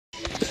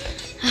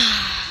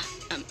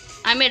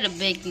I made a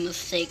big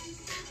mistake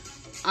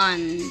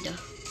on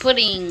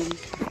putting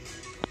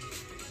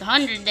the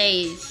 100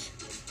 days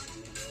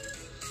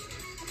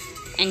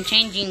and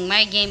changing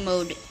my game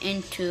mode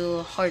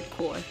into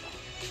hardcore.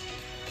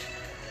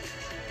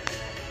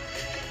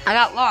 I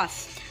got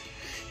lost.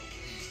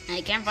 I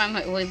can't find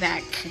my way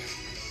back.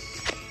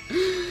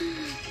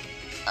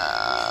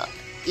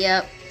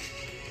 Yep.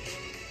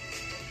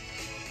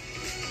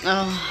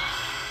 Oh.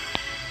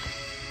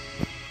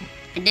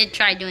 I did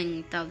try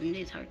doing 1,000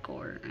 days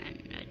hardcore,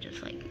 and I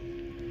just like,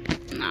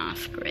 nah,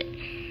 screw it.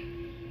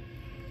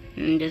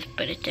 And just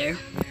put it there.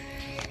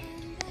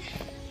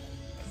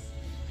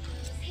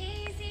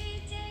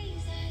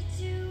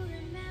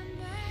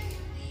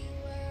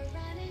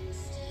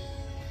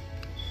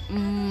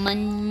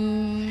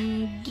 Monday.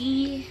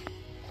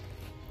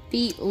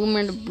 Feet,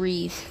 learn to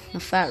breathe.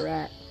 The fat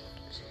rat.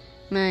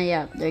 Man,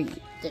 yeah, there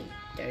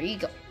you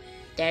go.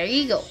 There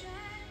you go.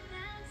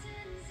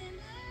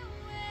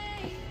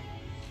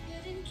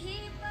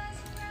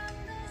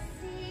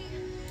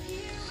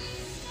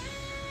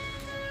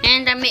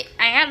 And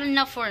I had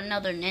enough for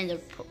another nether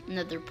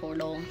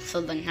portal,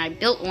 so then I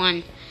built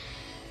one.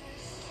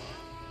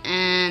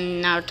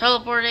 And now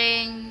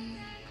teleporting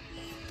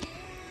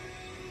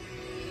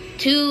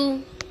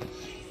to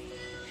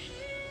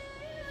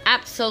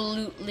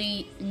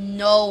absolutely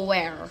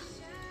nowhere.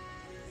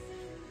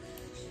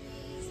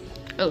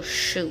 Oh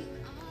shoot.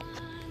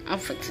 I'll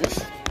fix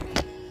this.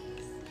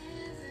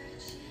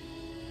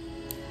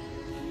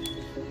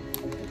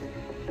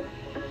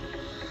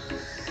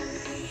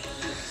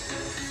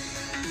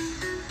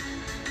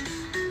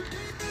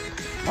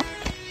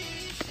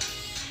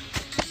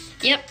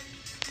 Yep,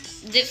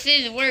 this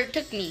is where it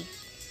took me,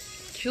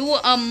 to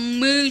a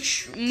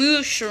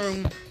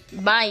mushroom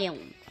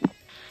biome.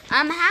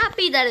 I'm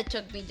happy that it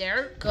took me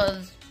there,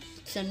 because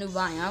it's a new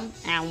biome,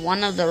 and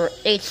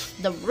it's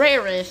the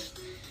rarest,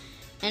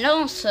 and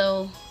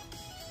also,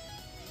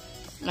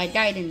 I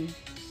died in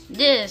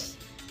this,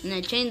 and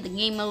I changed the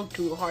game mode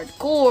to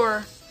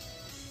hardcore,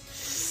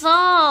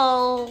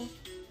 so,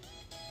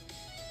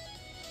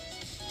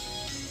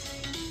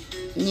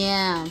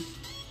 yeah.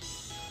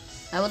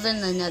 I was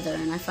in the nether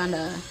and I found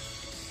a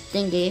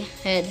thingy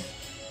head.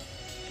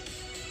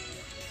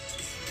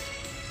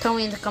 Tell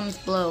me in the comments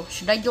below,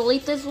 should I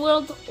delete this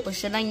world or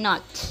should I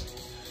not?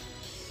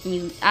 And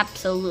you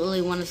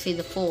absolutely want to see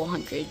the full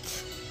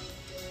hundreds.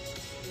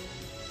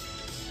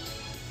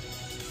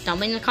 Tell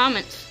me in the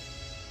comments.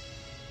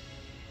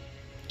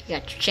 You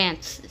got your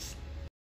chances.